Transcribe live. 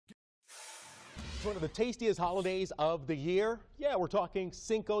It's one of the tastiest holidays of the year. Yeah, we're talking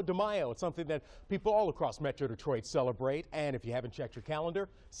Cinco de Mayo. It's something that people all across Metro Detroit celebrate. And if you haven't checked your calendar,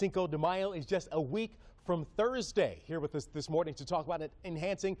 Cinco de Mayo is just a week from Thursday. Here with us this morning to talk about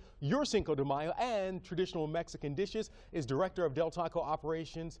enhancing your Cinco de Mayo and traditional Mexican dishes is Director of Del Taco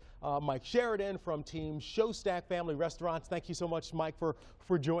Operations, Mike Chereton from Team Schostak Family Restaurants. Thank you so much, Mike, for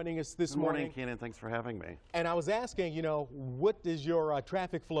joining us this morning. Good morning, Keenan. Thanks for having me. And I was asking, what is your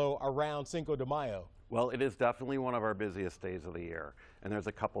traffic flow around Cinco de Mayo? Well, it is definitely one of our busiest days of the year, and there's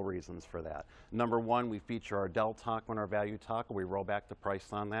a couple reasons for that. Number one, we feature our Del Taco and our Value Taco. We roll back the price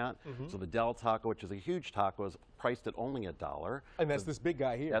on that. So the Del Taco, which is a huge taco, is priced at only $1. And that's this big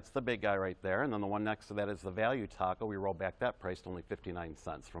guy here. That's the big guy right there. And then the one next to that is the Value Taco. We roll back that price to only 59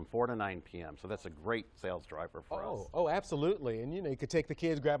 cents from 4 to 9 p.m. So that's a great sales driver for us. Oh, absolutely. And, you could take the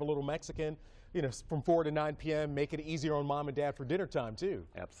kids, grab a little Mexican, from 4 to 9 p.m., make it easier on mom and dad for dinner time, too.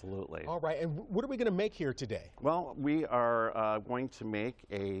 Absolutely. All right. And what are we going to make here today? Well, we are going to make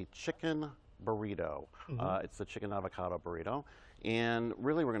a chicken burrito. It's a chicken avocado burrito. And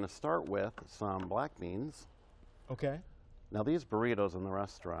really, we're going to start with some black beans. Okay. Now, these burritos in the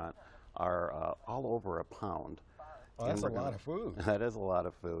restaurant are all over a pound. Oh, that's a lot of food. That is a lot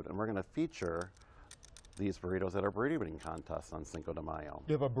of food. And we're going to feature these burritos at our burrito eating contest on Cinco de Mayo.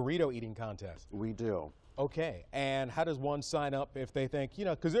 You have a burrito eating contest? We do. Okay. And how does one sign up if they think,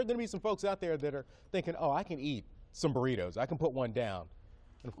 because there are going to be some folks out there that are thinking, oh, I can eat some burritos. I can put one down.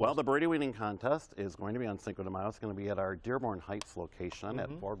 Well, the burrito eating contest is going to be on Cinco de Mayo. It's going to be at our Dearborn Heights location at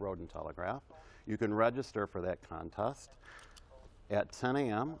Ford Road and Telegraph. You can register for that contest at 10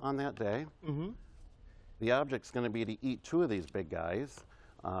 a.m. on that day. The object's going to be to eat 2 of these big guys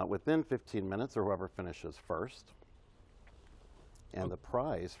within 15 minutes, or whoever finishes first. And the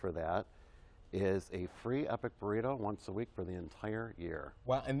prize for that is a free Epic Burrito once a week for the entire year.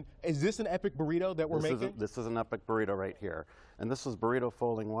 Wow, and is this an Epic Burrito that we're making? This is an Epic Burrito right here. And this is Burrito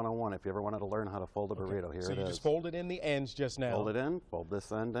Folding 101. If you ever wanted to learn how to fold a burrito, here it is. So you just fold it in the ends just now. Fold it in, fold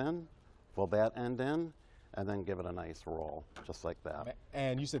this end in, fold that end in, and then give it a nice roll, just like that.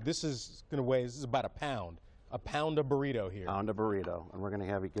 And you said this is going to weigh, this is about a pound of burrito here. Pound of burrito, and we're going to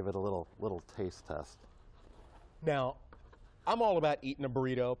have you give it a little taste test. Now, I'm all about eating a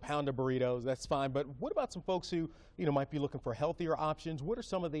burrito, pound of burritos, that's fine. But what about some folks who, might be looking for healthier options? What are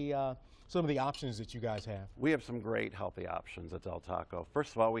some of the options that you guys have? We have some great healthy options at Del Taco.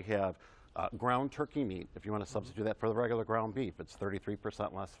 First of all, we have ground turkey meat. If you want to substitute that for the regular ground beef, it's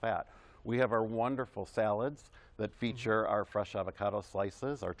 33% less fat. We have our wonderful salads that feature our fresh avocado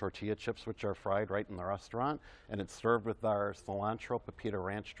slices, our tortilla chips, which are fried right in the restaurant, and it's served with our cilantro pepita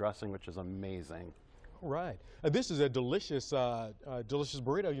ranch dressing, which is amazing. Right. This is a delicious, delicious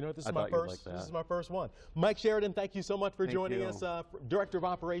burrito. This is my first. This is my first one. Mike Chereton, thank you so much for joining us, Director of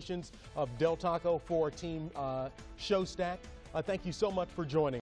Operations of Del Taco for Team Schostak. Thank you so much for joining.